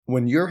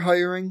When you're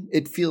hiring,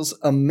 it feels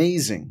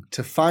amazing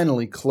to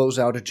finally close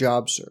out a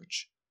job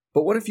search.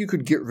 But what if you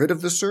could get rid of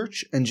the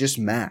search and just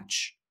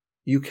match?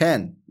 You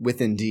can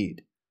with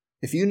Indeed.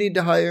 If you need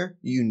to hire,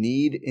 you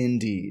need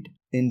Indeed.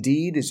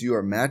 Indeed is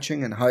your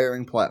matching and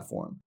hiring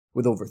platform.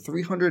 With over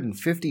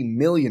 350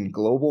 million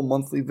global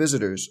monthly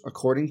visitors,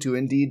 according to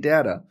Indeed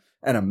data,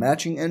 and a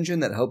matching engine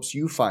that helps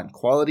you find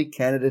quality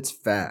candidates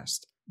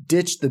fast.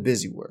 Ditch the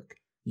busy work.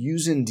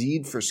 Use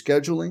Indeed for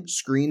scheduling,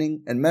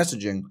 screening, and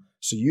messaging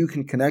so you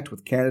can connect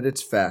with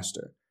candidates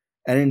faster.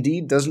 And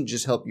Indeed doesn't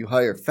just help you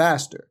hire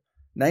faster.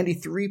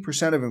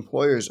 93% of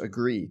employers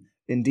agree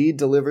Indeed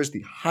delivers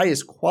the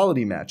highest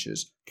quality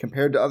matches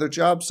compared to other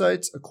job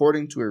sites,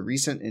 according to a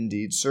recent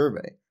Indeed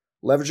survey.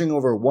 Leveraging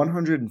over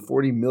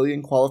 140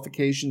 million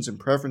qualifications and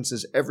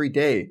preferences every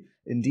day,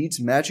 Indeed's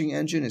matching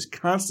engine is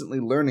constantly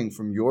learning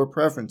from your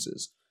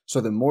preferences, so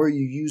the more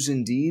you use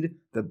Indeed,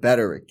 the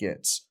better it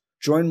gets.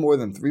 Join more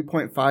than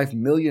 3.5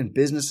 million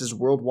businesses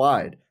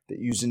worldwide that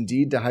use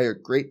Indeed to hire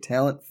great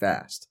talent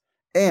fast.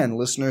 And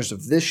listeners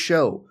of this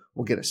show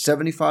will get a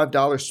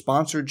 $75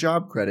 sponsored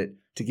job credit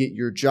to get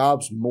your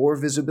jobs more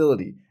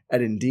visibility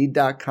at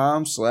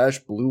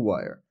Indeed.com/Blue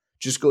Wire.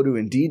 Just go to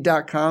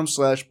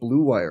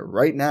Indeed.com/Blue Wire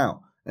right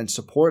now and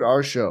support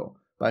our show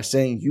by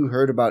saying you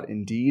heard about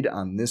Indeed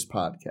on this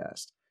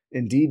podcast.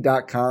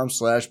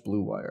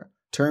 Indeed.com/Blue Wire.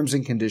 Terms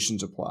and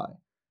conditions apply.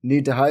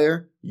 Need to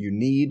hire? You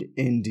need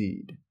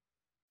Indeed.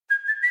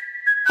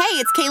 Hey,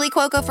 it's Kaylee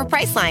Cuoco for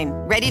Priceline.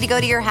 Ready to go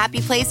to your happy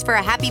place for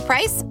a happy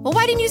price? Well,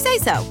 why didn't you say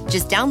so?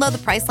 Just download the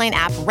Priceline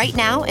app right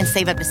now and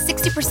save up to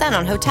 60%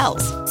 on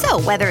hotels.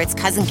 So whether it's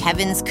Cousin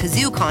Kevin's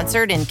Kazoo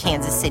Concert in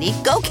Kansas City,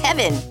 go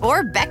Kevin,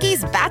 or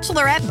Becky's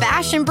Bachelorette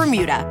Bash in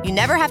Bermuda, you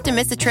never have to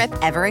miss a trip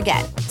ever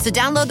again. So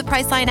download the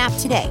Priceline app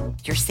today.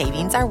 Your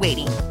savings are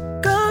waiting.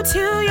 Go to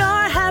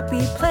your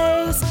happy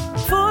place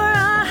for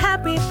a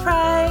happy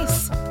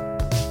price.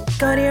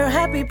 Go to your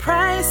happy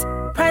price,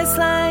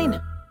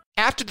 Priceline.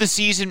 After the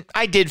season,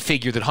 I did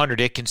figure that Hunter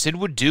Dickinson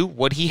would do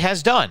what he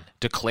has done,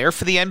 declare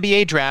for the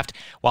NBA draft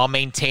while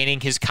maintaining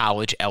his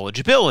college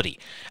eligibility.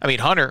 I mean,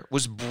 Hunter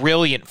was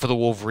brilliant for the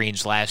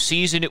Wolverines last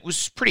season. It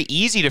was pretty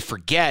easy to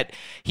forget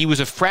he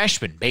was a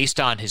freshman based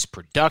on his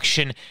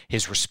production,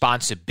 his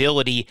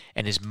responsibility,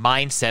 and his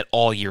mindset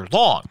all year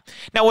long.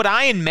 Now, what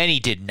I and many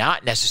did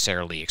not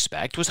necessarily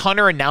expect was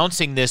Hunter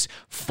announcing this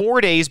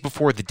 4 days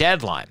before the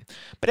deadline.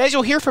 But as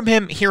you'll hear from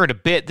him here in a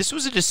bit, this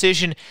was a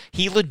decision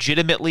he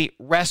legitimately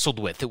wrestled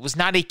with. It was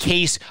not a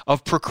case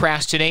of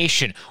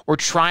procrastination or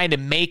trying to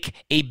make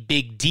a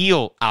big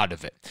deal out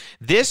of it.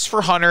 This,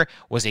 for Hunter,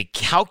 was a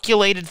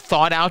calculated,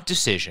 thought-out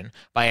decision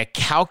by a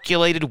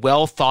calculated,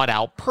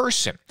 well-thought-out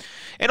person.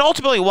 And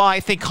ultimately, while I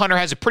think Hunter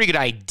has a pretty good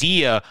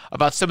idea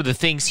about some of the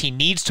things he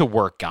needs to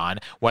work on,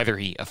 whether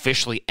he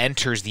officially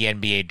enters the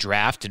NBA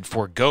draft and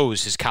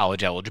forgoes his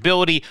college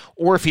eligibility,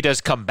 or if he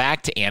does come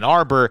back to Ann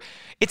Arbor,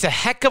 it's a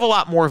heck of a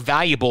lot more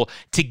valuable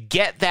to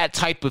get that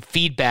type of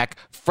feedback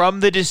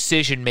from the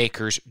decision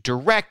makers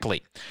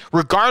directly.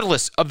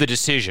 Regardless of the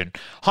decision,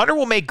 Hunter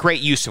will make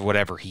great use of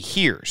whatever he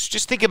hears.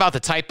 Just think about the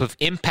type of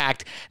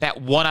impact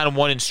that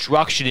one-on-one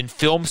instruction in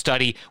film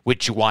study with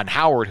Juwan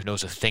Howard, who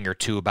knows a thing or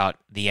two about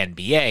the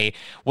NBA,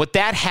 what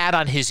that had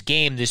on his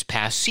game this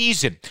past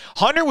season.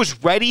 Hunter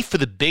was ready for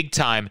the big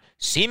time,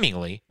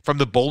 seemingly, from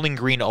the Bowling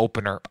Green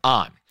opener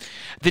on.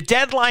 The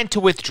deadline to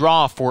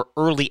withdraw for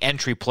early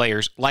entry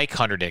players like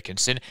Hunter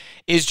Dickinson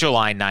is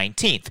July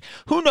 19th.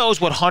 Who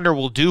knows what Hunter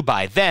will do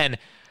by then,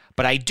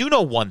 but I do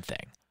know one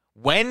thing.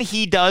 When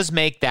he does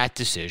make that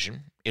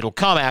decision, it'll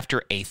come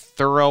after a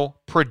thorough,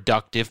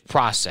 productive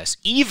process,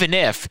 even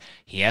if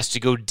he has to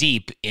go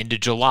deep into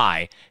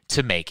July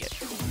to make it.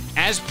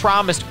 As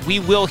promised, we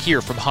will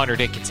hear from Hunter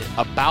Dickinson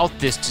about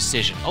this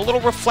decision, a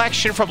little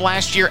reflection from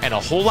last year, and a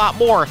whole lot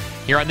more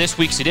here on this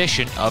week's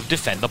edition of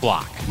Defend the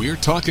Block. We're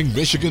talking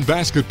Michigan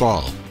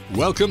basketball.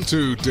 Welcome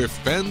to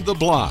Defend the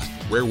Block,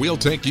 where we'll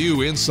take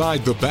you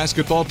inside the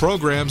basketball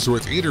programs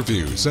with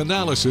interviews,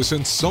 analysis,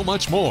 and so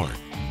much more.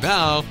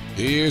 Now,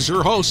 here's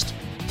your host,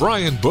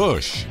 Brian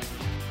Bush.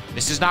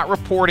 This is not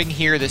reporting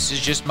here. This is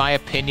just my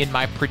opinion,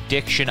 my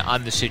prediction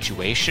on the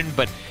situation.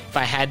 But if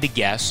I had to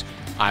guess,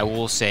 I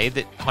will say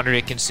that Hunter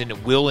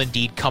Dickinson will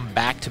indeed come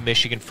back to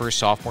Michigan for his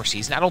sophomore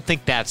season. I don't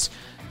think that's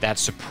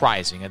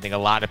surprising. I think a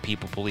lot of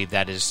people believe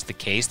that is the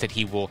case, that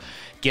he will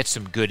get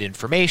some good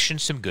information,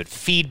 some good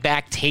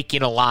feedback, take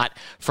in a lot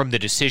from the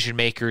decision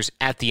makers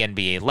at the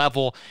NBA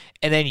level,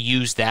 and then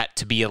use that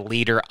to be a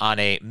leader on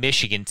a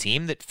Michigan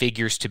team that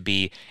figures to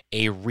be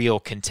a real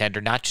contender,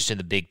 not just in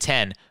the Big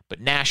Ten, but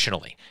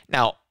nationally.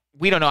 Now,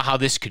 we don't know how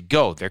this could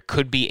go. There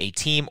could be a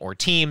team or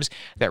teams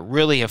that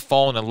really have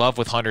fallen in love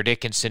with Hunter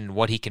Dickinson and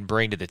what he can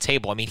bring to the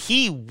table. I mean,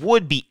 he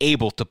would be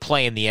able to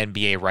play in the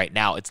NBA right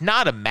now. It's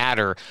not a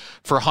matter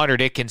for Hunter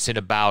Dickinson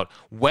about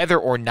whether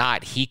or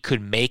not he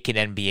could make an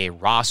NBA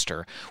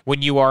roster.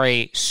 When you are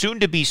a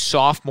soon-to-be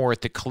sophomore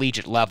at the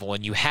collegiate level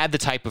and you had the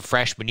type of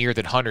freshman year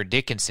that Hunter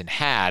Dickinson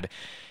had,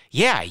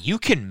 yeah, you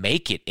can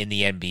make it in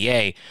the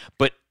NBA,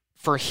 but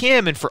for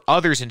him and for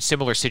others in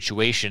similar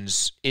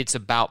situations, it's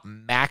about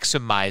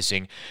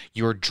maximizing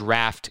your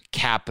draft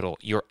capital,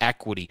 your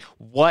equity,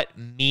 what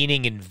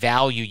meaning and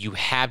value you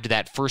have to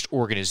that first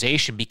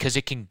organization, because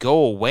it can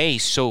go away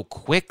so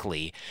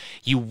quickly.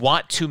 You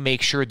want to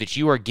make sure that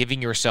you are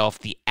giving yourself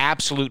the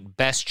absolute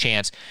best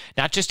chance,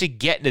 not just to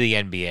get into the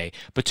NBA,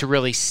 but to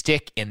really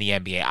stick in the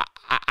NBA.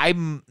 I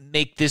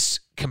make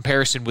this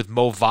comparison with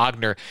Mo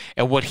Wagner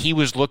and what he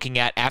was looking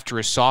at after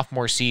his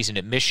sophomore season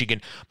at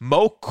Michigan.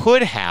 Mo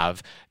could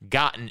have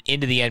gotten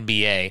into the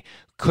NBA,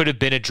 could have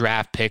been a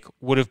draft pick,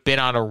 would have been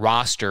on a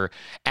roster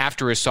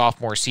after his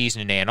sophomore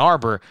season in Ann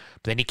Arbor,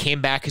 but then he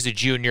came back as a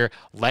junior,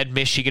 led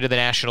Michigan to the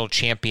national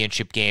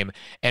championship game,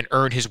 and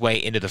earned his way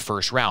into the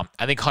first round.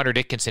 I think Hunter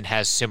Dickinson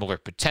has similar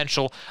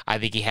potential. I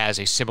think he has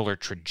a similar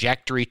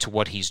trajectory to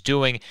what he's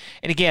doing.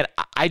 And again,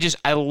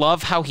 I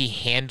love how he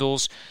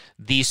handles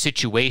these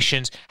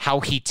situations, how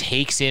he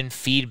takes in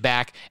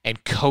feedback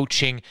and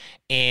coaching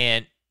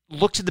and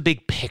looks at the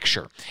big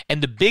picture.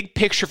 And the big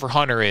picture for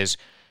Hunter is,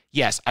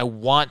 yes, I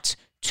want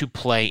to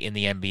play in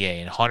the NBA,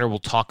 and Hunter will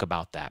talk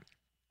about that.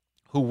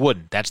 Who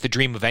wouldn't? That's the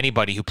dream of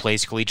anybody who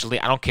plays collegiately.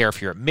 I don't care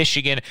if you're at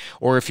Michigan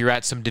or if you're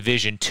at some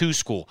Division II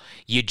school.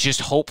 You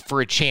just hope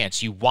for a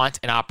chance. You want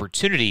an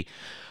opportunity.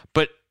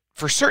 But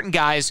for certain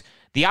guys,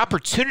 the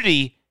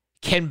opportunity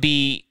can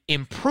be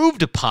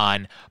improved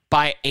upon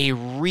by a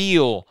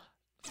real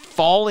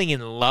falling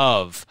in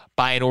love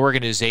by an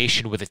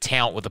organization with a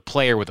talent, with a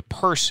player, with a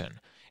person.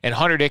 And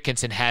Hunter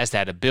Dickinson has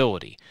that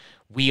ability.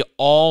 We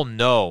all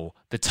know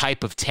the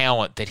type of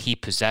talent that he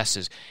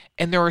possesses,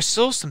 and there are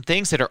still some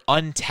things that are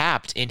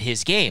untapped in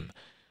his game.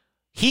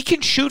 He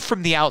can shoot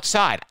from the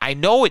outside. I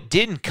know it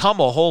didn't come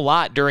a whole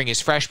lot during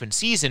his freshman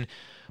season,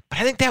 but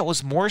I think that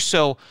was more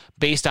so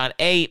based on,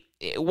 it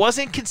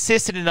wasn't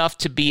consistent enough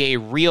to be a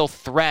real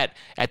threat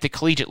at the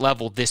collegiate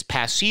level this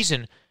past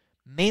season,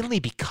 mainly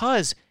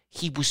because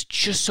he was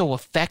just so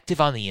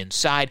effective on the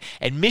inside,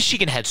 and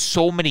Michigan had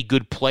so many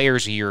good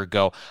players a year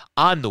ago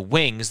on the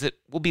wings that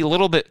will be a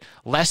little bit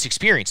less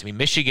experienced. I mean,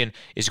 Michigan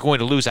is going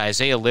to lose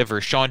Isaiah Liver,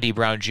 Sean D.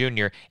 Brown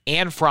Jr.,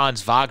 and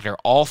Franz Wagner,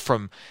 all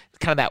from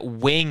kind of that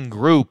wing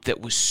group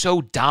that was so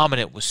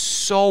dominant, was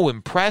so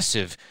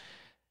impressive.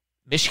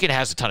 Michigan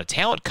has a ton of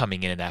talent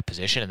coming in that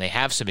position, and they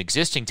have some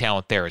existing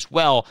talent there as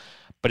well,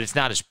 but it's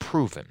not as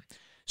proven.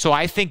 So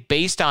I think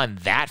based on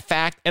that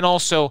fact, and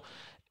also,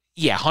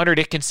 yeah, Hunter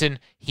Dickinson,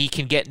 he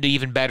can get into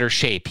even better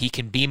shape. He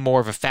can be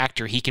more of a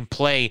factor. He can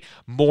play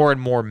more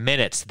and more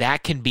minutes.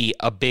 That can be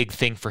a big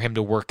thing for him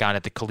to work on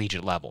at the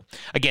collegiate level.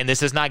 Again, this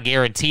does not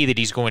guarantee that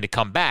he's going to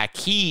come back.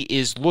 He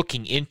is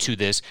looking into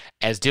this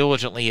as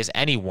diligently as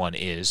anyone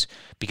is,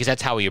 because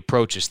that's how he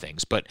approaches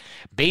things. But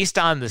based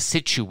on the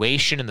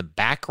situation and the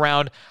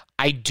background,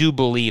 I do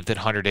believe that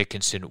Hunter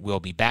Dickinson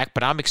will be back,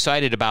 but I'm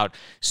excited about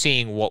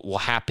seeing what will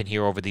happen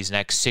here over these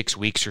next 6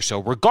 weeks or so.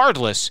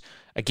 Regardless,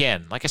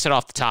 again, like I said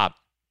off the top,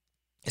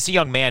 it's a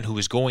young man who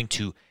is going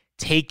to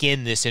take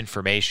in this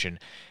information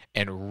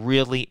and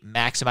really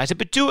maximize it,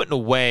 but do it in a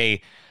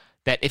way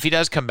that if he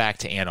does come back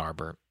to Ann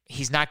Arbor,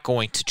 he's not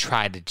going to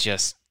try to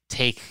just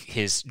take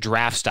his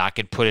draft stock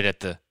and put it at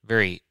the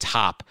very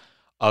top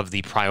of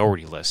the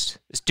priority list.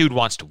 This dude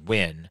wants to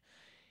win.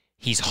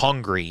 He's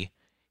hungry.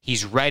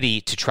 He's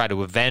ready to try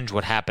to avenge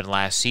what happened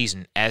last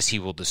season, as he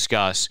will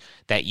discuss,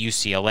 that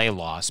UCLA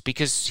loss,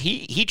 because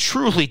he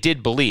truly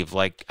did believe,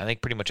 like I think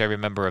pretty much every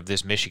member of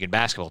this Michigan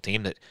basketball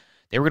team, that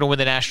they were going to win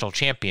the national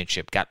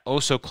championship, got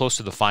oh so close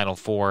to the Final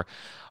Four.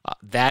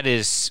 That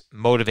is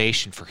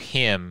motivation for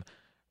him,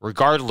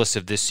 regardless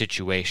of this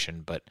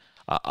situation, but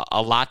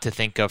a lot to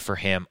think of for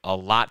him, a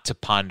lot to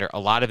ponder, a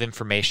lot of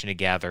information to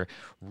gather.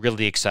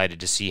 Really excited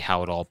to see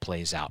how it all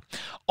plays out.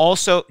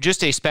 Also,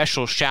 just a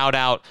special shout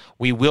out.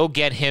 We will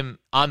get him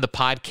on the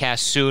podcast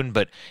soon,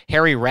 but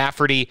Harry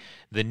Rafferty,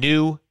 the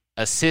new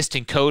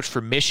assistant coach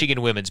for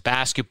Michigan women's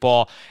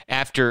basketball,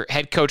 after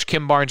head coach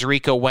Kim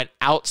Barnes-Rico went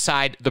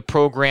outside the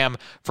program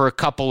for a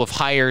couple of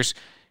hires,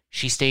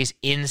 she stays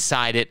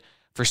inside it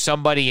for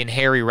somebody in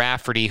Harry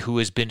Rafferty who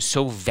has been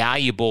so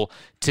valuable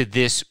to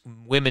this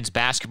women's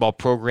basketball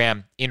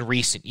program in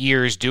recent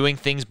years, doing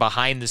things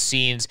behind the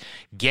scenes,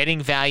 getting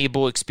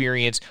valuable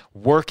experience,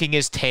 working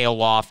his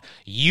tail off.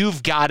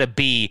 You've got to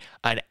be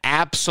an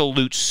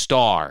absolute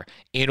star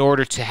in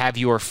order to have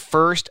your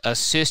first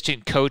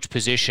assistant coach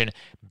position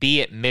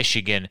be at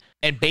Michigan.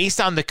 And based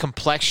on the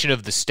complexion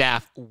of the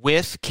staff,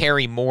 with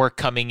Carrie Moore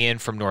coming in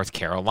from North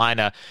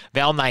Carolina,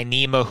 Val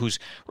Nainima, who's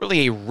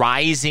really a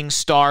rising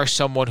star,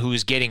 someone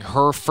who's getting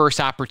her first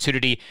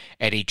opportunity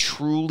at a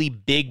truly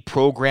big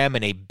program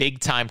in a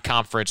big-time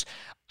conference,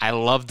 I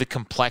love the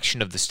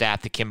complexion of the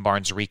staff that Kim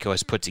Barnes-Rico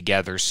has put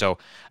together. So,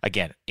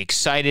 again,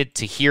 excited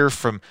to hear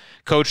from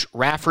Coach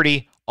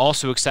Rafferty.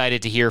 Also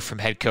excited to hear from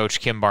head coach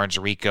Kim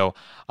Barnes-Rico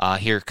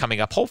here coming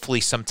up, hopefully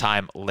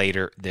sometime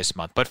later this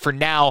month. But for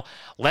now,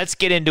 let's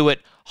get into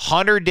it.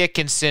 Hunter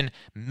Dickinson,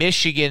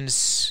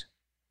 Michigan's,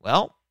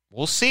 well,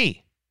 we'll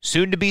see,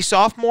 soon-to-be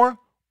sophomore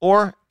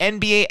or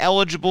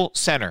NBA-eligible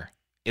center.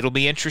 It'll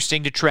be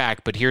interesting to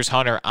track, but here's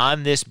Hunter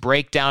on this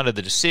breakdown of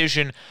the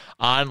decision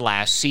on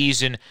last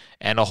season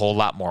and a whole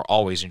lot more.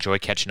 Always enjoy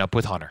catching up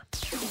with Hunter.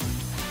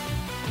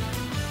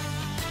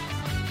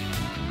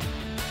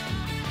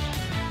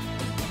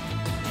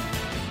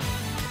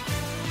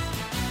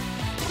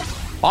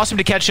 Awesome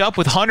to catch up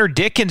with Hunter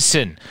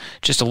Dickinson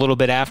just a little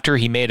bit after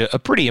he made a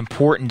pretty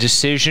important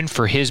decision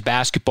for his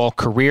basketball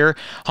career.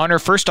 Hunter,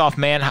 first off,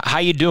 man, how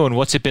you doing?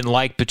 What's it been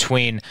like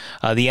between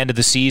the end of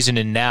the season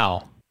and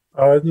now?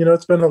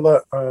 It's been a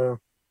lot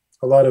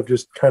of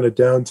just kind of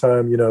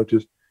downtime,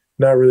 just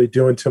not really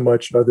doing too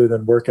much other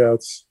than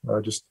workouts,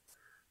 just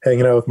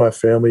hanging out with my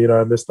family.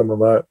 I missed them a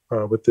lot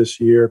with this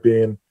year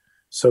being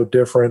so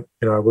different.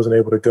 I wasn't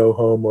able to go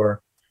home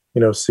or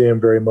see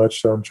them very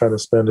much. So I'm trying to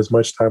spend as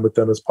much time with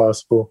them as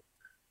possible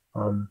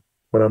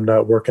when I'm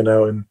not working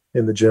out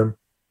in the gym.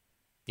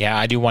 Yeah,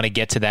 I do want to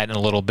get to that in a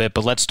little bit,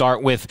 but let's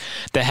start with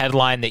the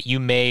headline that you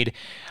made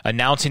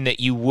announcing that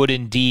you would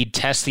indeed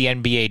test the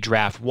NBA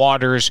draft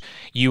waters.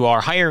 You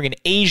are hiring an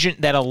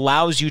agent that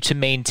allows you to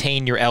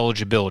maintain your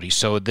eligibility.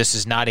 So this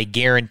is not a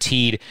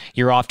guaranteed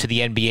you're off to the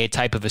NBA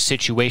type of a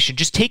situation.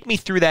 Just take me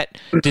through that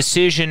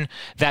decision,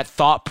 that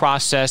thought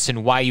process,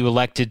 and why you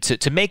elected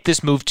to make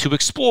this move to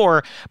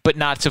explore, but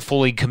not to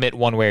fully commit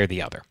one way or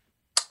the other.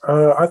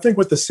 I think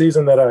with the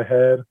season that I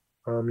had,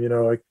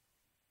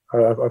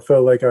 I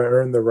felt like I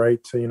earned the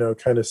right to,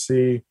 kind of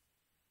see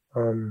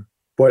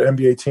what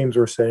NBA teams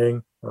were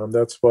saying.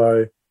 That's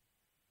why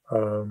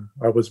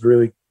I was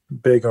really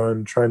big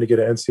on trying to get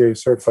an NCAA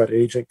certified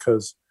agent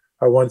because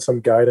I wanted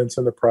some guidance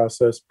in the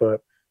process, but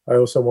I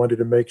also wanted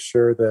to make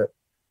sure that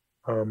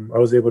I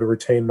was able to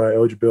retain my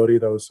eligibility.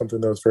 That was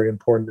something that was very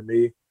important to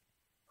me.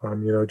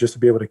 Just to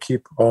be able to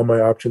keep all my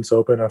options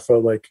open. I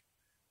felt like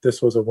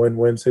this was a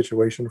win-win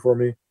situation for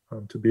me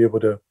to be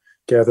able to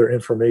gather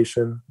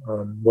information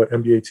on what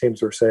NBA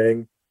teams are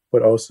saying,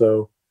 but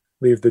also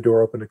leave the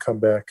door open to come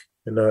back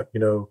and not,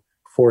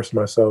 force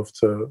myself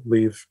to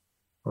leave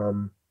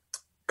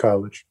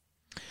college.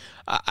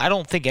 I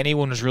don't think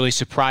anyone was really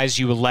surprised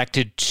you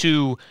elected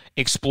to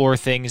explore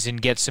things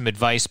and get some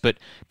advice, but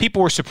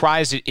people were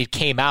surprised it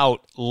came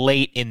out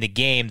late in the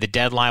game. The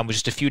deadline was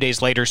just a few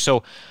days later.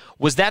 So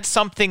was that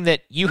something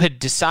that you had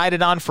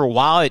decided on for a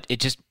while? It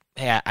just,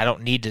 hey, I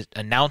don't need to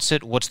announce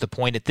it. What's the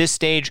point at this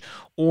stage?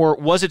 Or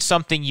was it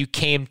something you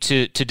came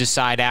to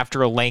decide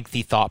after a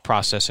lengthy thought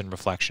process and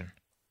reflection?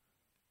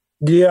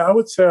 Yeah, I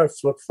would say I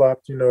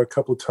flip-flopped, a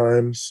couple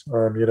times.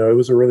 It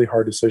was a really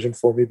hard decision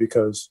for me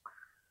because,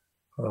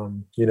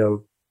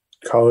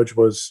 college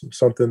was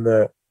something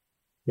that,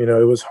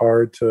 it was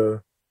hard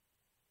to,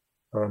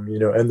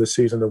 end the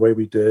season the way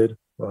we did,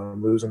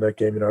 losing that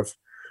game. I've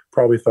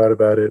probably thought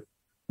about it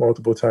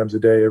multiple times a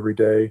day, every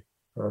day,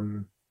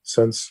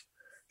 since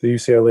the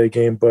UCLA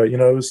game. But, it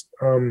was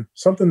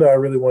something that I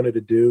really wanted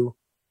to do.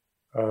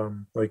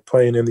 Like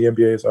playing in the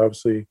NBA is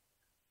obviously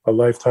a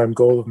lifetime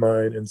goal of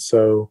mine. And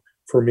so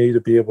for me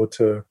to be able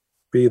to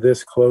be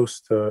this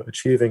close to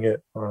achieving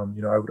it,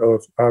 I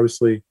would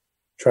obviously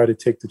try to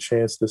take the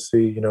chance to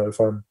see,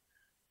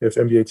 if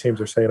NBA teams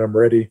are saying I'm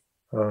ready.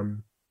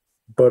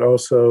 But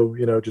also,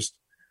 just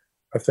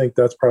I think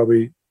that's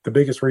probably the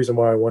biggest reason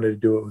why I wanted to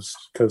do it was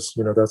because,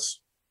 that's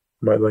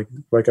my,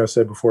 like I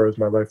said before, it was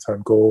my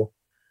lifetime goal.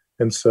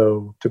 And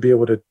so to be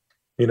able to,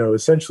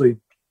 essentially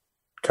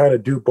kind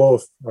of do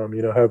both,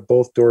 have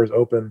both doors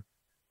open,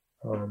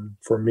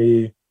 for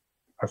me,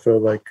 I feel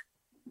like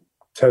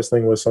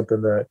testing was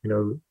something that,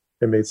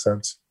 it made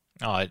sense.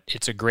 Oh,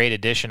 it's a great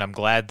addition. I'm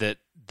glad that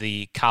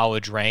the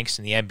college ranks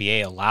and the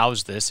NBA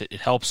allows this. It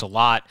helps a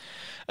lot.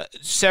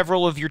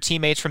 Several of your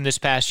teammates from this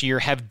past year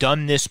have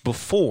done this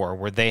before,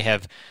 where they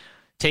have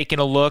taken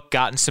a look,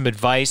 gotten some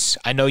advice.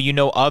 I know you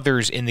know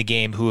others in the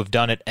game who have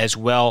done it as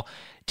well.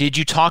 Did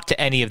you talk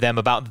to any of them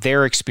about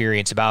their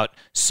experience, about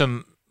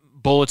some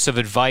bullets of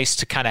advice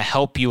to kind of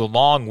help you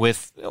along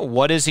with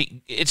what is it?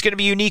 It's going to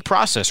be a unique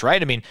process,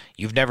 right? I mean,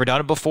 you've never done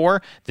it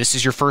before. This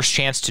is your first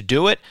chance to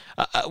do it.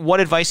 What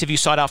advice have you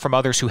sought out from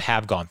others who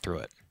have gone through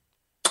it?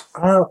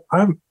 I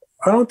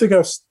don't think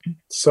I've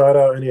sought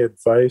out any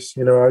advice.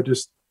 I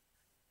just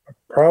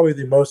probably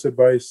the most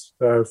advice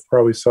that I've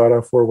probably sought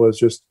out for was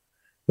just,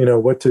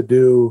 what to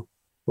do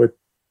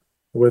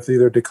with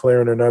either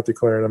declaring or not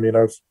declaring. I mean,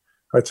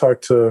 I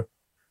talked to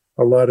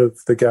a lot of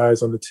the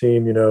guys on the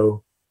team,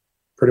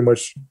 pretty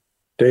much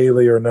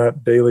daily or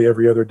not daily,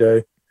 every other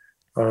day.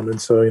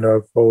 And so,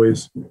 I've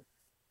always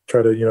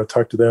tried to,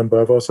 talk to them, but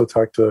I've also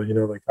talked to,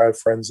 I have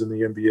friends in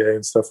the NBA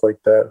and stuff like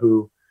that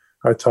who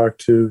I talk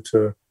to,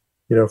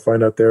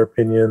 find out their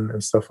opinion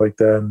and stuff like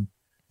that.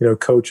 And,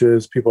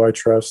 coaches, people I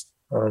trust.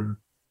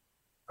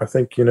 I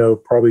think,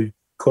 probably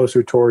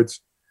closer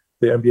towards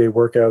the NBA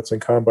workouts and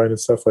combine and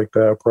stuff like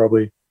that, I'll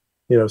probably,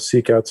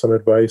 seek out some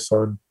advice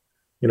on,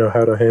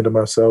 how to handle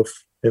myself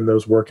in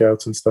those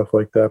workouts and stuff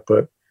like that.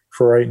 But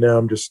for right now,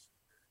 I'm just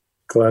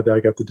glad that I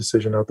got the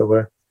decision out the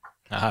way.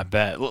 I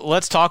bet.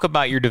 Let's talk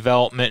about your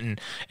development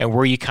and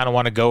where you kind of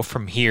want to go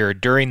from here.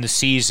 During the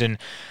season,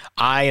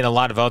 I and a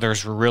lot of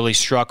others were really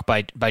struck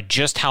by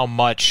just how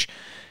much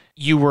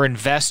you were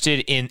invested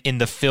in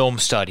the film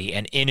study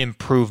and in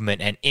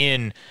improvement and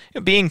in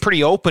being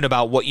pretty open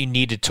about what you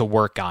needed to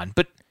work on.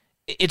 But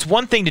it's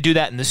one thing to do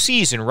that in the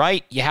season,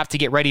 right? You have to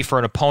get ready for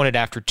an opponent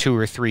after 2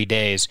 or 3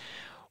 days.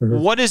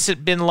 Mm-hmm. What has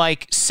it been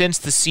like since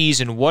the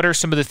season? What are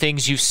some of the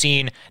things you've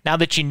seen now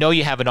that you know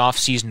you have an off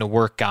season to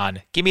work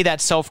on? Give me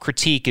that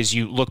self-critique as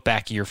you look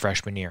back at your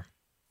freshman year.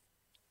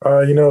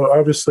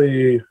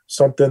 Obviously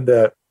something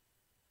that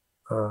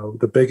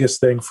the biggest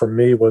thing for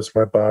me was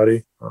my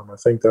body. I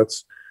think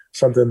that's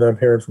something that I'm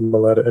hearing from a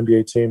lot of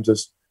NBA teams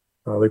is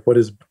like, what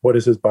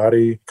is his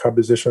body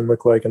composition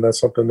look like? And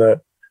that's something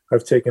that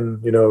I've taken,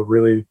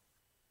 really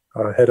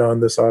head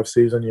on this off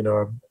season.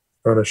 I'm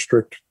on a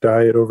strict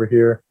diet over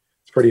here.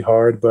 It's pretty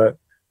hard, but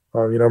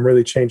I'm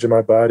really changing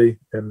my body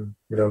and,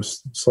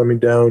 slimming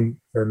down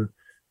and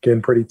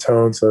getting pretty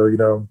toned. So,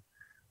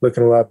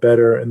 looking a lot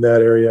better in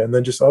that area. And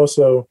then just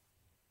also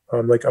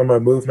like on my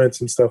movements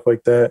and stuff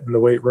like that in the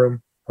weight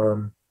room.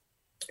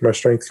 My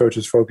strength coach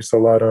is focused a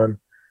lot on,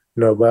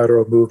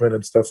 lateral movement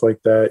and stuff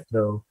like that,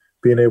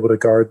 being able to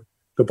guard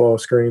the ball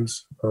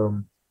screens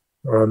on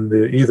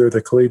either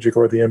the collegiate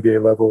or the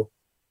NBA level.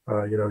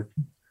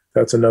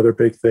 That's another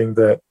big thing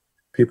that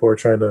people are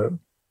trying to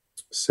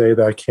say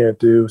that I can't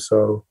do.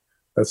 So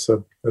that's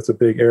a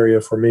big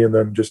area for me. And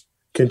then just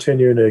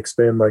continuing to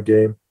expand my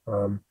game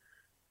on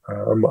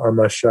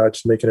my shot,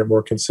 just making it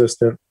more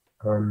consistent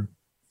and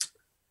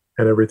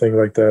everything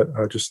like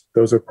that.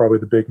 Those are probably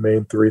the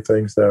main 3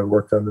 things that I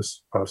worked on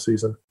this off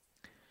season.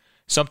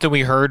 Something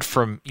we heard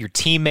from your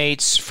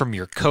teammates, from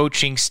your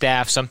coaching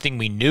staff, something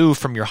we knew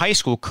from your high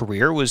school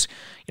career was,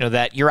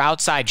 that your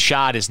outside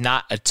shot is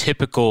not a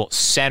typical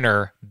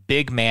center,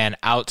 big man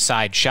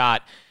outside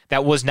shot.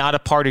 That was not a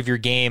part of your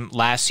game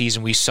last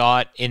season. We saw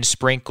it in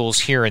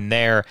sprinkles here and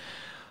there.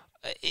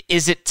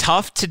 Is it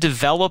tough to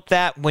develop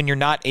that when you're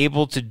not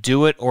able to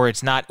do it, or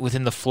it's not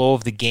within the flow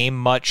of the game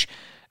much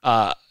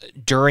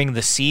during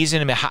the season?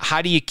 I mean,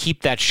 how do you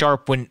keep that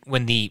sharp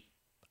when the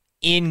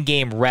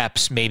in-game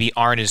reps maybe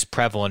aren't as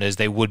prevalent as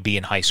they would be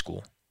in high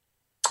school?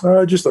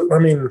 A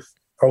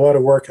lot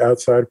of work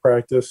outside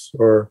practice,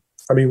 the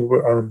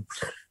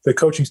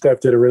coaching staff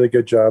did a really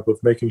good job of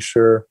making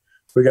sure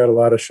we got a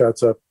lot of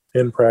shots up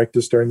in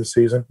practice during the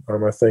season.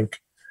 I think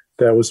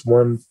that was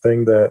one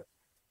thing that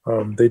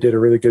they did a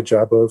really good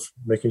job of,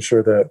 making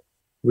sure that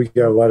we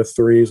got a lot of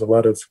threes, a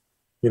lot of,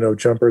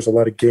 jumpers, a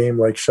lot of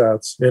game-like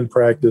shots in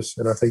practice.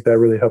 And I think that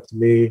really helped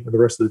me and the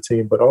rest of the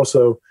team. But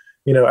also,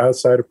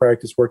 outside of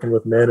practice, working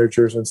with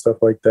managers and stuff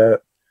like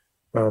that,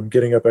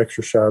 getting up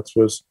extra shots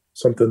was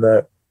something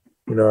that,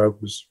 I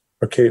was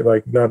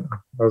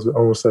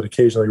almost said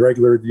occasionally,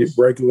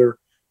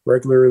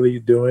 regularly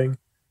doing.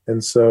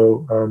 And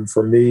so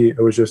for me,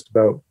 it was just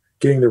about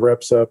getting the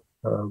reps up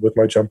with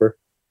my jumper.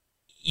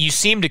 You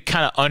seem to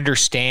kind of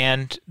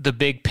understand the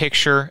big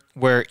picture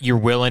where you're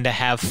willing to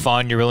have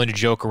fun, you're willing to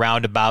joke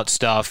around about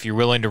stuff, you're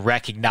willing to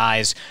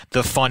recognize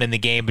the fun in the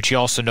game, but you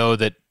also know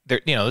that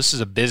this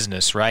is a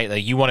business, right?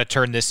 Like, you want to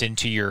turn this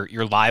into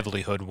your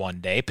livelihood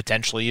one day,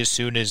 potentially as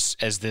soon as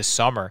this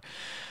summer.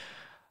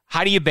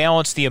 How do you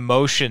balance the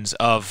emotions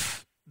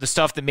of the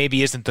stuff that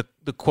maybe isn't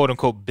the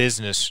quote-unquote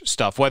business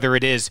stuff, whether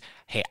it is,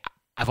 hey,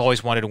 I've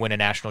always wanted to win a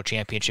national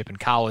championship in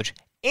college,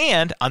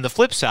 and on the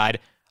flip side,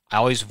 I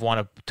always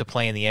wanted to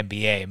play in the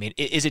NBA. I mean,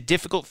 is it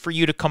difficult for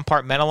you to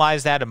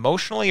compartmentalize that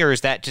emotionally, or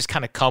is that just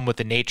kind of come with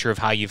the nature of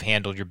how you've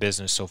handled your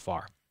business so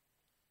far?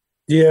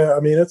 Yeah,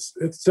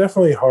 it's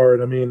definitely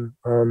hard.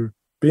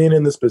 Being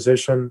in this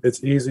position,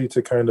 it's easy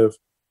to kind of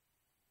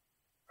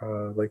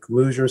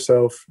lose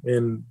yourself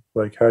in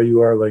how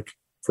you are. Like,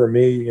 for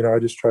me, I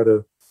just try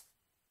to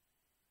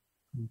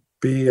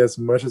be as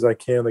much as I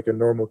can like a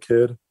normal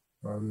kid,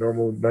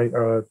 normal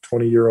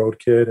 20-year-old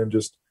kid, and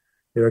just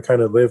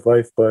kind of live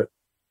life. But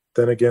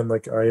then again,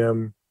 I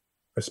am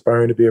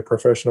aspiring to be a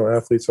professional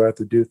athlete, so I have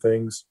to do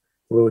things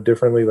a little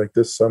differently. Like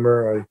this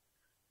summer, I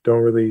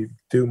don't really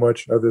do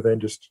much other than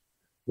just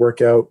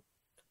work out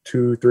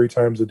 2-3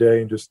 times a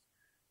day and just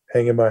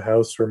hang in my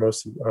house for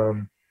most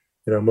of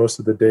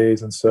the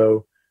days. And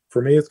so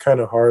for me, it's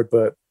kind of hard.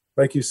 But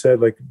like you said,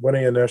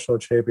 winning a national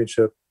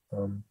championship,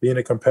 being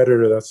a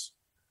competitor, that's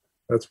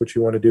what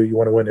you want to do. You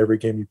want to win every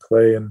game you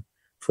play. And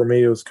for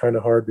me, it was kind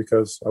of hard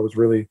because I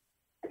really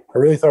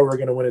thought we were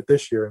going to win it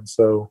this year. And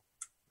so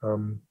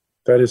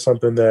that is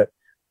something that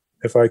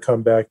if I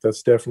come back,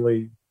 that's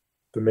definitely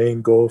the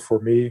main goal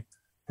for me.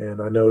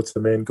 And I know it's the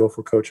main goal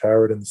for Coach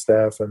Howard and the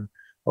staff and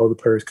all the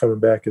players coming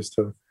back, is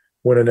to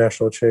win a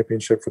national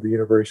championship for the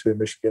University of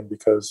Michigan,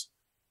 because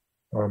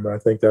I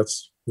think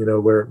that's,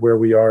 where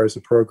we are as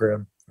a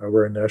program.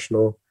 We're a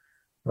national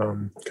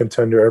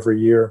contender every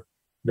year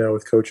now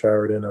with Coach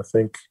Howard. And I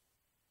think,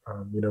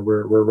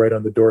 we're right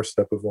on the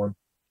doorstep of one.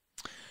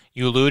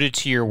 You alluded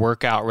to your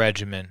workout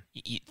regimen.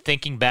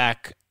 Thinking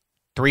back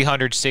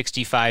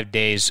 365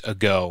 days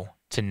ago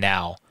to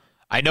now,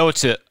 I know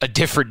it's a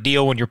different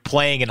deal when you're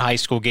playing in high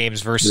school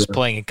games versus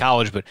playing in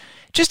college, but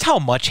just how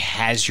much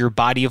has your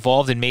body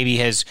evolved, and maybe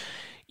has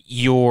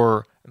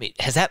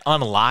that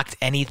unlocked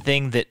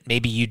anything that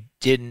maybe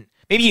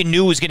you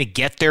knew was going to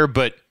get there,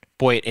 but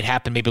boy, it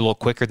happened maybe a little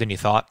quicker than you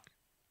thought?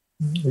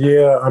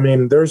 Yeah, I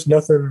mean, there's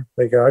nothing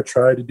like I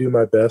try to do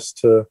my best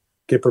to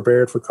get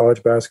prepared for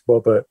college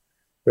basketball, but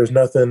there's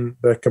nothing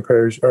that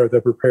compares or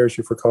that prepares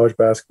you for college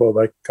basketball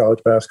like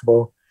college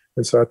basketball.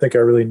 And so I think I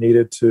really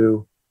needed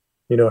to,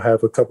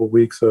 have a couple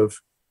weeks of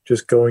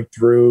just going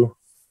through,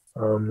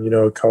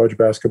 college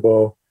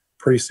basketball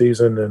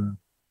preseason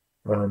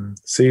and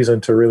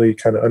season to really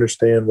kind of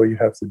understand what you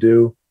have to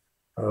do.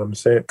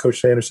 Coach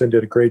Sanderson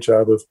did a great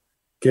job of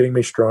getting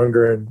me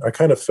stronger, and I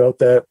kind of felt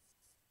that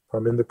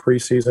in the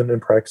preseason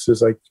and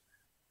practices. Like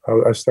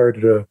I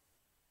started to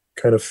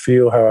kind of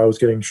feel how I was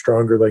getting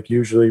stronger. Like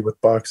usually with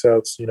box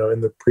outs, in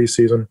the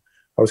preseason,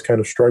 I was kind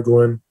of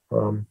struggling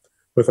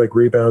with like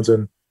rebounds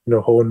and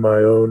holding my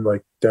own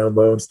like down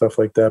low and stuff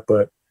like that.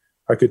 But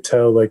I could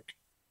tell like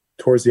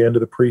towards the end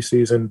of the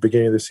preseason,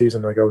 beginning of the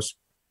season, like I was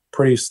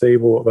pretty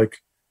stable, like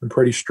I'm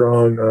pretty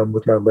strong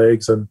with my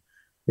legs and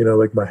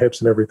like my hips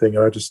and everything.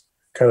 And I just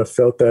kind of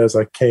felt that as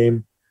I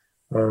came,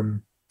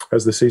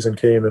 as the season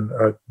came, and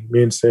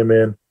me and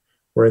Sandman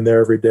were in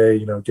there every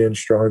day, getting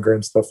stronger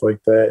and stuff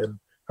like that. And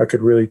I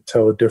could really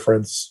tell a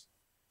difference,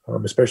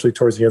 especially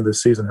towards the end of the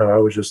season, how I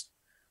was just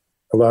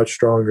a lot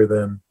stronger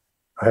than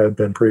I had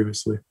been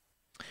previously.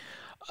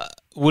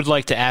 Would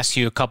like to ask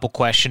you a couple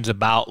questions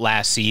about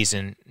last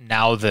season.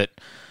 Now that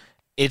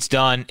it's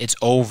done, it's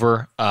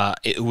over.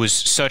 It was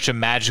such a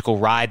magical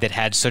ride that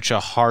had such a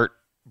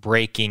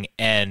heartbreaking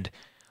end.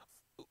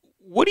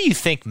 What do you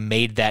think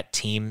made that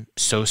team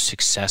so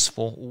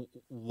successful?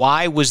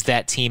 Why was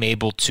that team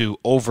able to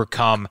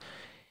overcome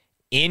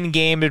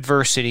in-game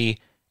adversity,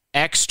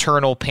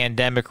 external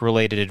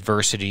pandemic-related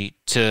adversity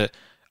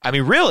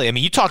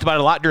you talked about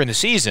it a lot during the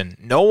season.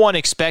 No one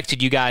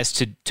expected you guys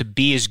to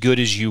be as good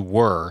as you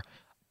were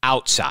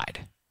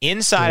outside.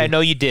 Inside, I know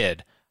you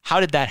did.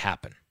 How did that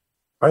happen?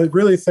 I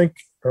really think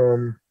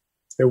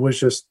it was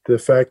just the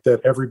fact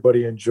that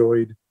everybody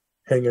enjoyed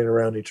hanging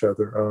around each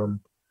other.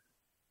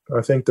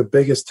 I think the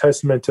biggest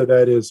testament to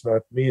that is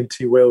me and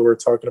T. Whale were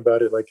talking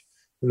about it like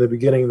in the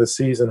beginning of the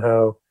season,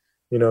 how,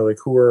 like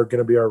who are going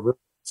to be our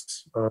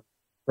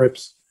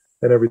rips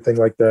and everything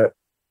like that.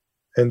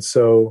 And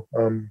so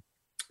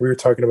we were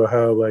talking about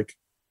how like,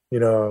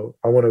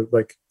 I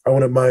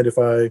wouldn't mind if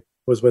I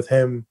was with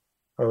him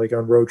like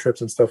on road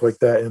trips and stuff like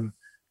that. And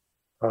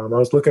I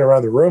was looking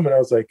around the room and I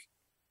was like,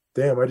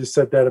 damn, I just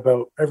said that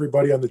about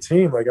everybody on the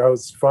team. Like I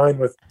was fine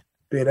with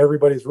being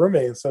everybody's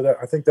roommate. And so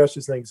I think that's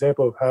just an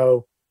example of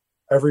how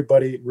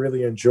everybody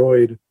really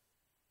enjoyed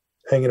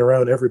hanging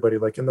around everybody.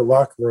 Like in the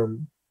locker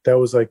room, that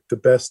was like the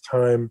best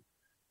time.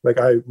 Like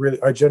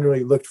I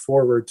genuinely looked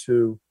forward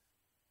to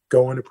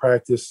going to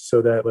practice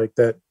so that like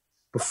that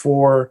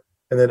before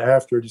and then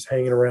after, just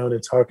hanging around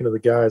and talking to the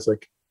guys,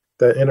 like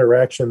that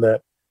interaction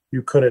that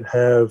you couldn't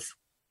have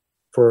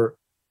for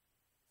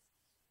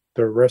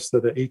the rest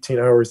of the 18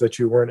 hours that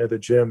you weren't at the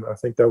gym. I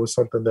think that was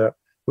something that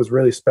was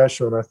really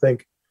special. And I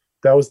think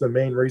that was the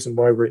main reason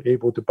why we're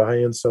able to buy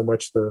in so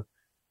much the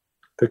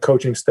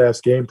coaching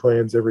staff's game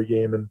plans every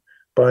game and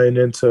buying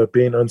into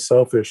being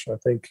unselfish. I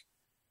think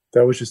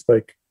that was just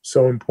like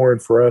so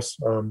important for us.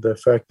 The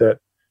fact that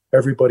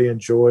everybody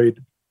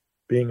enjoyed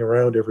being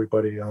around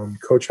everybody.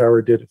 Coach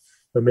Howard did an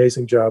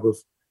amazing job of,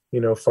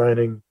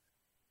 finding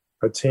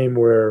a team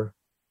where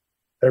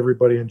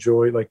everybody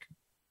enjoyed, like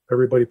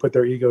everybody put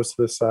their egos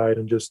to the side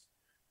and just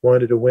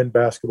wanted to win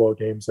basketball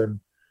games. And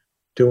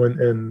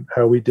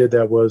how we did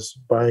that was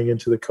buying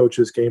into the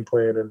coach's game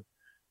plan and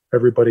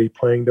everybody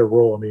playing their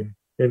role. I mean,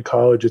 in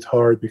college, it's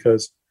hard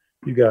because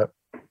you got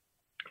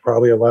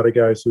probably a lot of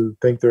guys who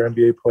think they're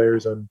NBA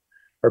players and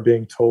are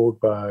being told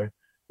by,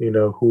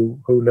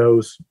 who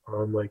knows,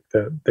 like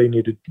that they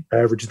need to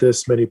average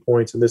this many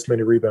points and this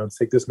many rebounds,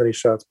 take this many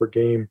shots per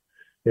game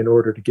in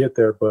order to get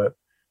there. But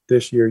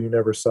this year, you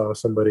never saw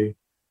somebody,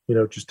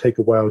 just take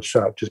a wild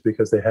shot just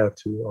because they have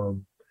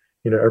to.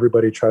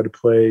 Everybody tried to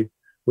play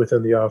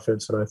within the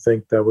offense. And I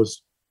think that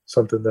was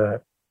something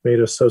that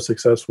made us so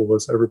successful,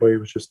 was everybody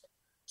was just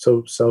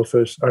so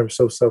selfish,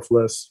 so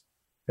selfless,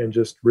 and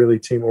just really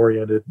team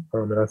oriented.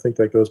 And I think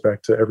that goes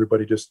back to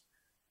everybody just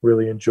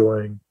really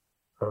enjoying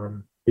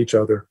each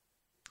other.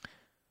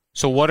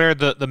 So what are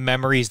the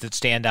memories that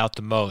stand out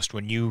the most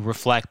when you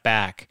reflect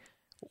back?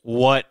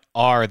 What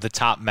are the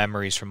top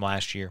memories from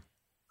last year?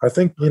 I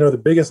think,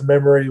 the biggest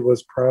memory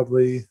was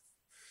probably,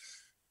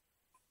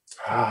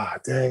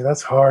 dang,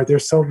 that's hard.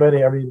 There's so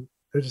many. I mean,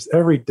 there's just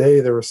every day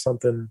there was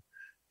something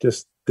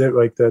just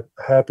like that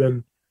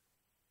happened.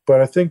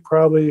 But I think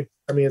probably,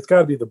 it's got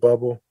to be the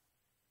bubble.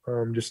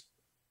 Just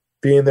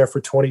being there for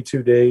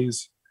 22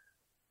 days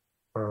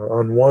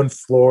on one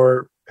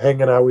floor,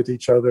 hanging out with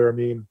each other. I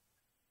mean,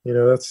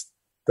 that's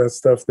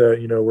stuff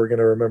that, we're going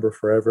to remember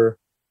forever.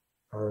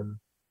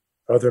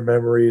 Other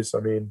memories,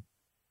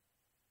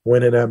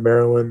 winning at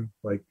Maryland,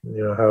 like,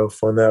 how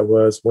fun that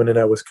was. Winning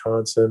at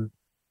Wisconsin,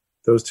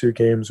 those two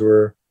games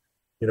were,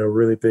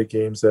 really big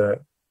games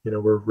that,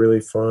 were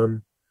really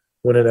fun.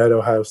 Winning at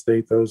Ohio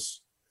State,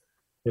 those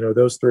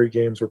three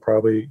games were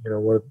probably,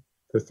 one of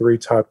the three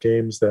top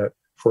games that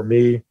for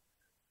me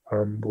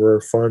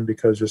were fun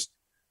because just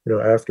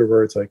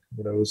afterwards, like,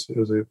 it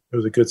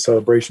was a good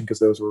celebration because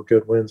those were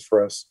good wins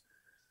for us.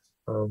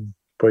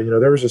 But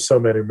there was just so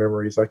many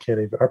memories. I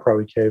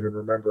probably can't even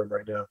remember them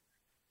right now.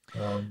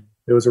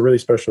 It was a really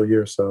special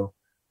year, so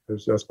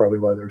that's probably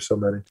why there were so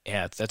many.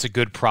 Yeah, that's a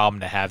good problem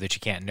to have, that you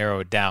can't narrow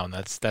it down.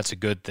 That's a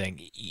good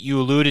thing. You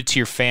alluded to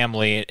your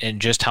family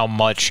and just how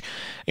much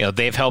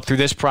they've helped through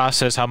this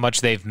process, how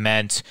much they've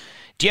meant.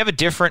 Do you have a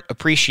different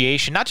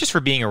appreciation, not just for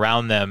being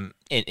around them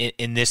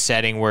in this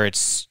setting where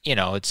it's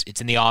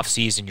in the off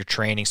season, you're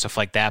training, stuff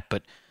like that,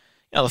 but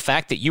the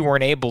fact that you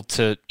weren't able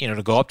to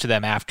to go up to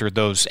them after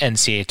those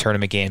NCAA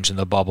tournament games in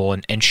the bubble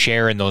and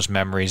share in those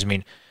memories? I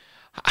mean,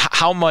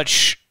 how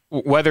much,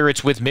 whether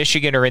it's with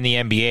Michigan or in the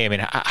NBA, I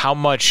mean, how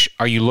much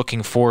are you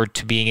looking forward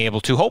to being able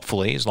to,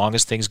 hopefully, as long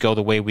as things go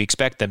the way we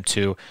expect them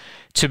to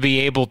be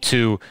able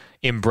to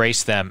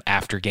embrace them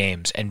after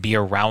games and be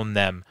around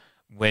them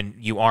when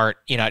you're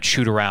not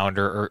shoot around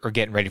or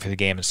getting ready for the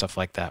game and stuff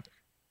like that?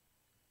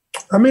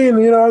 I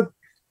mean,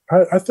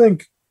 I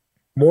think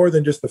more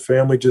than just the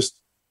family, just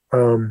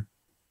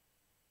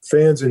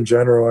fans in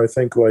general. I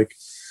think, like,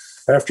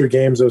 after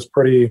games, it was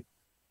pretty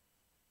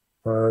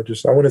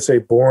just, I wouldn't say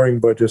boring,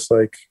 but just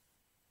like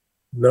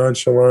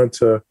nonchalant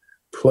to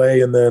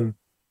play and then,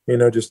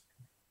 just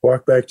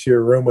walk back to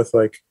your room with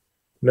like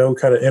no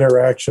kind of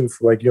interaction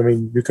for, like,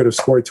 you could have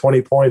scored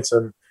 20 points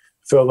and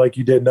felt like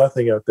you did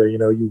nothing out there.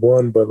 You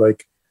won, but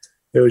like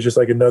it was just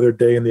like another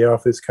day in the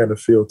office kind of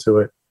feel to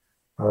it.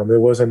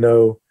 There wasn't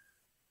no,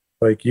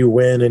 like, you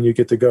win and you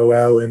get to go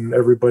out and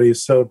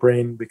everybody's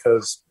celebrating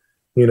because,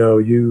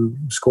 you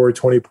scored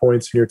 20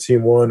 points and your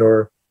team won,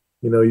 or,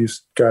 you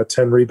got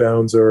 10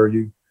 rebounds, or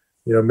you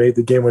made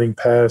the game-winning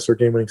pass or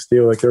game-winning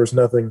steal. Like, there was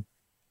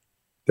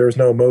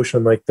no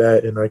emotion like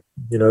that. And that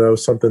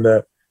was something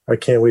that I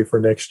can't wait for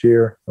next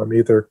year.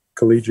 Either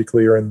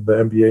collegiately or in the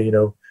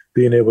NBA,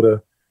 being able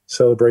to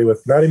celebrate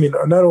with not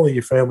only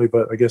your family,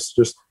 but I guess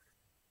just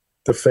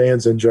the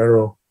fans in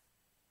general.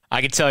 I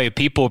can tell you,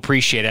 people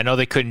appreciate it. I know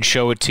they couldn't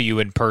show it to you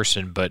in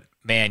person, but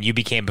man, you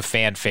became a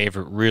fan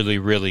favorite really,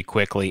 really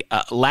quickly.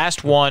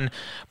 Last one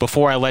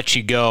before I let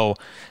you go.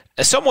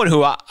 As someone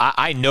who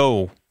I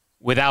know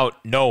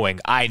without knowing,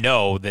 I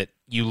know that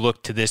you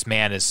look to this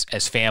man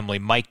as family.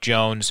 Mike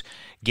Jones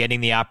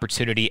getting the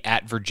opportunity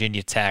at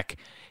Virginia Tech.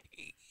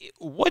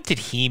 What did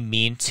he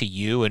mean to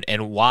you,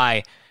 and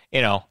why,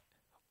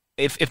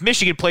 if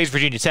Michigan plays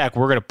Virginia Tech,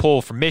 we're going to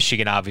pull from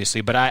Michigan,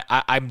 obviously, but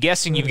I'm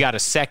guessing you've got a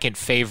second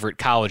favorite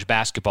college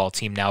basketball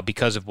team now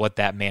because of what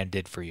that man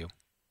did for you.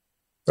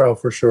 Oh,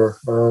 for sure.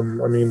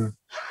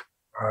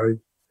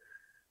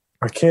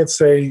 I can't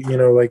say,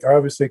 like,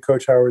 obviously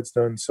Coach Howard's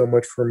done so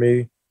much for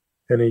me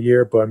in a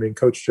year, but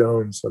Coach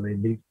Jones,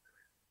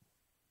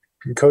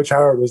 Coach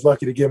Howard was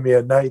lucky to give me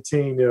a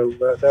 19,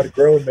 not a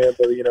grown man,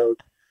 but,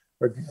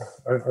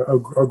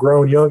 a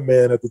grown young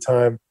man at the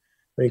time.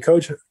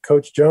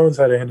 Coach Jones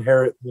had to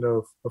inherit,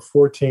 a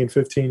 14,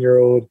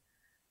 15-year-old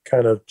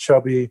kind of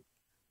chubby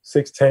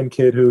 6'10"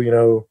 kid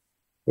who,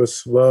 was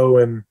slow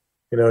and,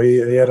 he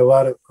had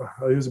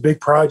he was a big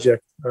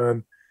project.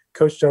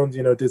 Coach Jones,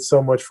 did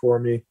so much for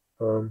me,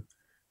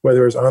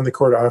 whether it was on the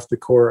court or off the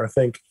court. I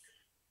think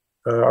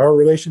our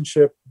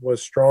relationship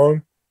was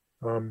strong,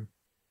 for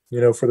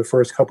the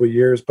first couple of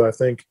years, but I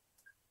think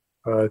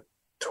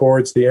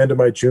towards the end of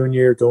my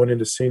junior year, going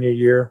into senior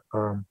year,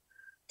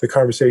 the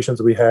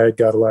conversations we had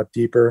got a lot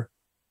deeper.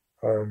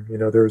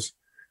 There's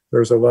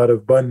a lot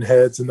of button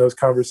heads in those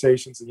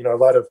conversations, a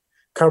lot of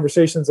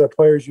conversations that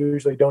players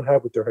usually don't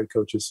have with their head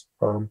coaches.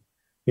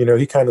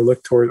 He kind of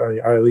looked toward,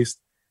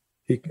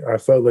 I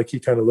felt like he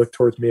kind of looked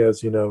towards me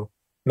as,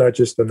 not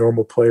just a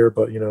normal player,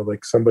 but,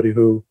 like somebody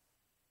who,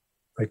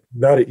 like,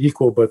 not an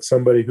equal, but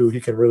somebody who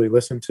he can really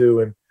listen to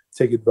and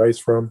take advice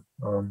from.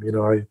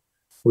 I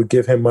would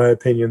give him my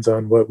opinions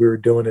on what we were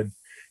doing, and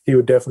he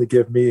would definitely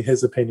give me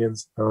his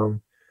opinions.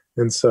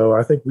 And so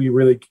I think we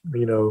really,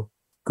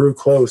 grew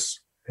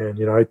close. And,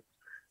 I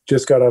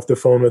just got off the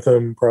phone with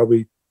him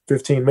probably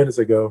 15 minutes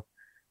ago.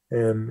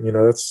 And,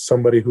 that's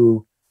somebody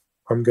who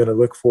I'm going to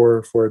look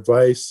for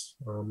advice,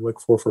 look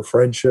for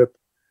friendship,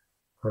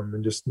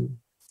 and just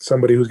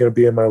somebody who's going to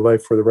be in my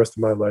life for the rest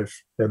of my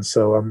life. And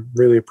so I'm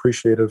really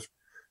appreciative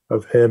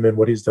of him and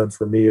what he's done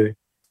for me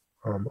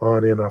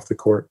on and off the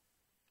court.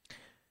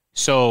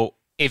 So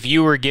if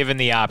you were given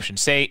the option,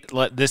 say,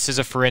 this is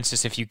for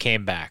instance, if you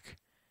came back,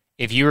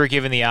 if you were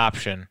given the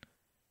option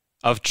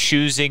of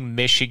choosing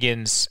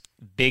Michigan's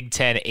Big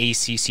Ten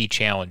ACC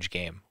Challenge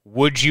game,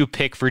 would you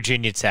pick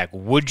Virginia Tech?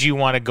 Would you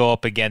want to go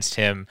up against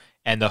him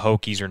and the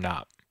Hokies or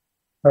not?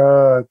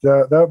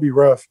 That would be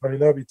rough. That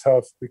would be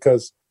tough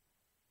because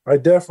I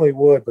definitely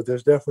would, but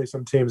there's definitely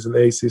some teams in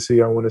the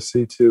ACC I want to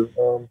see too.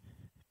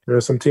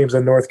 Some teams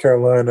in North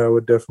Carolina I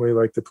would definitely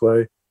like to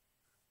play.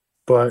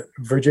 But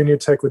Virginia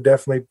Tech would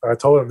definitely – I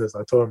told him this.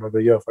 I told him,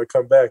 if I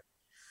come back,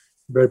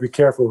 you better be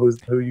careful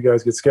who you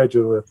guys get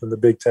scheduled with in the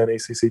Big Ten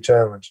ACC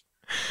Challenge.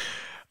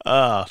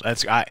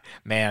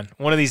 Man,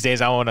 one of these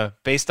days I want to,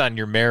 based on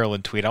your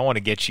Maryland tweet, I want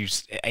to get you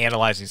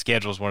analyzing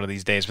schedules one of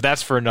these days, but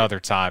that's for another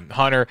time.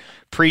 Hunter,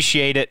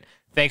 appreciate it.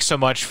 Thanks so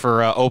much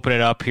for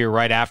opening up here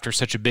right after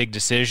such a big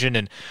decision,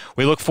 and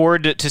we look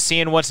forward to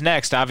seeing what's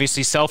next.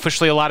 Obviously,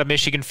 selfishly, a lot of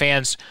Michigan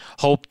fans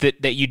hope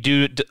that you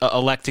do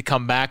elect to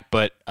come back,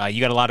 but you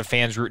got a lot of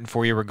fans rooting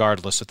for you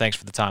regardless, so thanks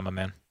for the time, my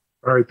man.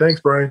 All right,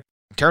 thanks, Brian.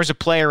 In terms of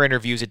player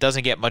interviews, it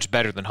doesn't get much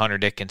better than Hunter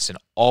Dickinson.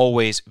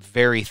 Always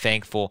very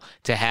thankful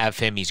to have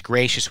him. He's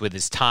gracious with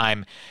his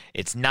time.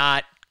 It's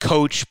not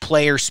coach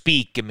player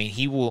speak. I mean,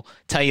 he will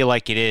tell you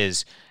like it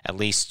is, at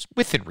least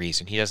within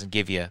reason. He doesn't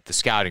give you the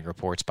scouting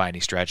reports by any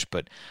stretch,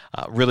 but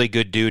really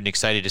good dude and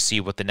excited to see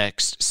what the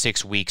next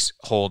 6 weeks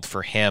hold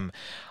for him.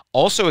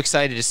 Also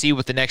excited to see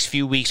what the next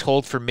few weeks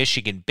hold for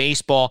Michigan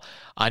baseball.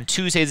 On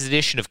Tuesday's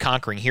edition of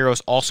Conquering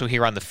Heroes, also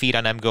here on the Feed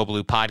on MGO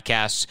Blue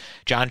podcasts,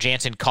 John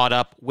Jansen caught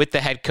up with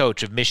the head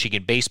coach of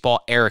Michigan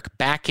baseball, Eric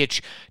Bakich,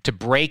 to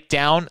break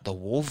down the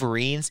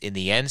Wolverines in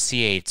the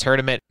NCAA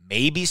tournament.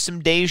 Maybe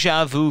some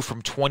deja vu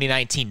from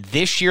 2019.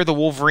 This year, the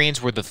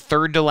Wolverines were the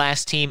third to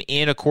last team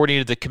in, according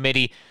to the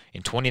committee.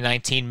 In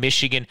 2019,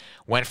 Michigan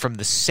went from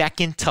the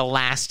second to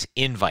last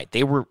invite.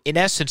 They were, in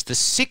essence, the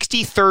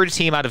 63rd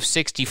team out of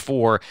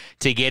 64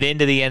 to get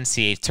into the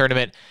NCAA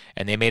tournament,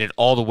 and they made it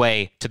all the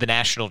way to the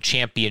National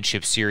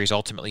Championship Series,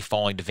 ultimately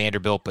falling to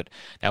Vanderbilt. But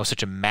that was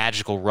such a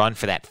magical run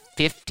for that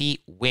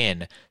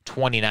 50-win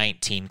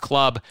 2019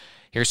 club.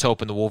 Here's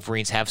hoping the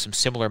Wolverines have some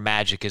similar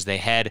magic as they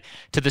head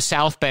to the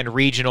South Bend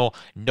Regional.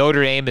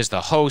 Notre Dame is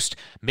the host.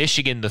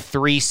 Michigan, the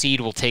 3 seed,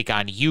 will take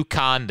on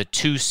UConn, the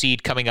 2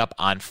 seed, coming up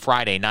on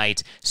Friday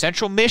night.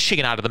 Central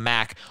Michigan out of the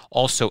MAC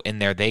also in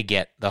there. They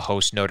get the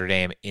host Notre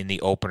Dame in the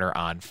opener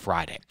on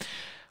Friday.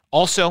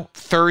 Also,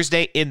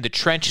 Thursday in the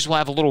trenches, we'll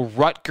have a little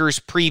Rutgers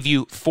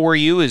preview for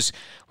you as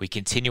we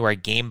continue our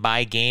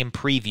game-by-game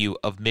preview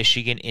of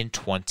Michigan in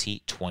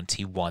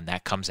 2021.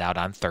 That comes out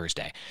on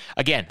Thursday.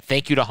 Again,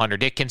 thank you to Hunter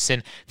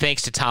Dickinson.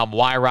 Thanks to Tom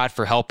Wyrot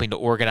for helping to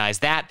organize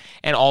that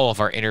and all of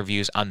our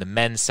interviews on the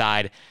men's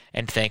side.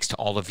 And thanks to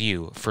all of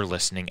you for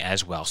listening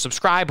as well.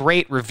 Subscribe,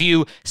 rate,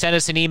 review, send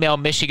us an email,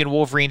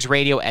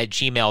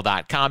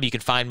 michiganwolverinesradio@gmail.com. You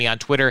can find me on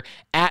Twitter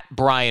at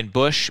Brian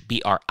Bush,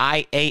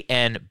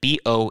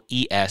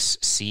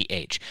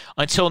 BrianBoesch.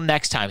 Until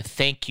next time,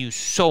 thank you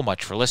so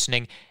much for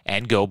listening,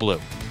 and go Blue.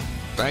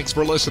 Thanks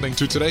for listening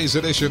to today's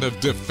edition of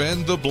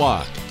Defend the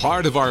Block,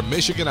 part of our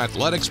Michigan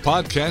Athletics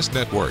Podcast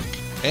Network,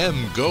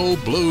 MGO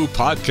Blue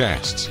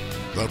Podcasts.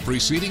 The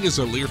preceding is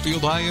a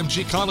Learfield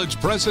IMG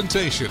College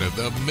presentation of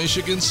the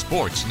Michigan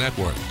Sports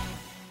Network.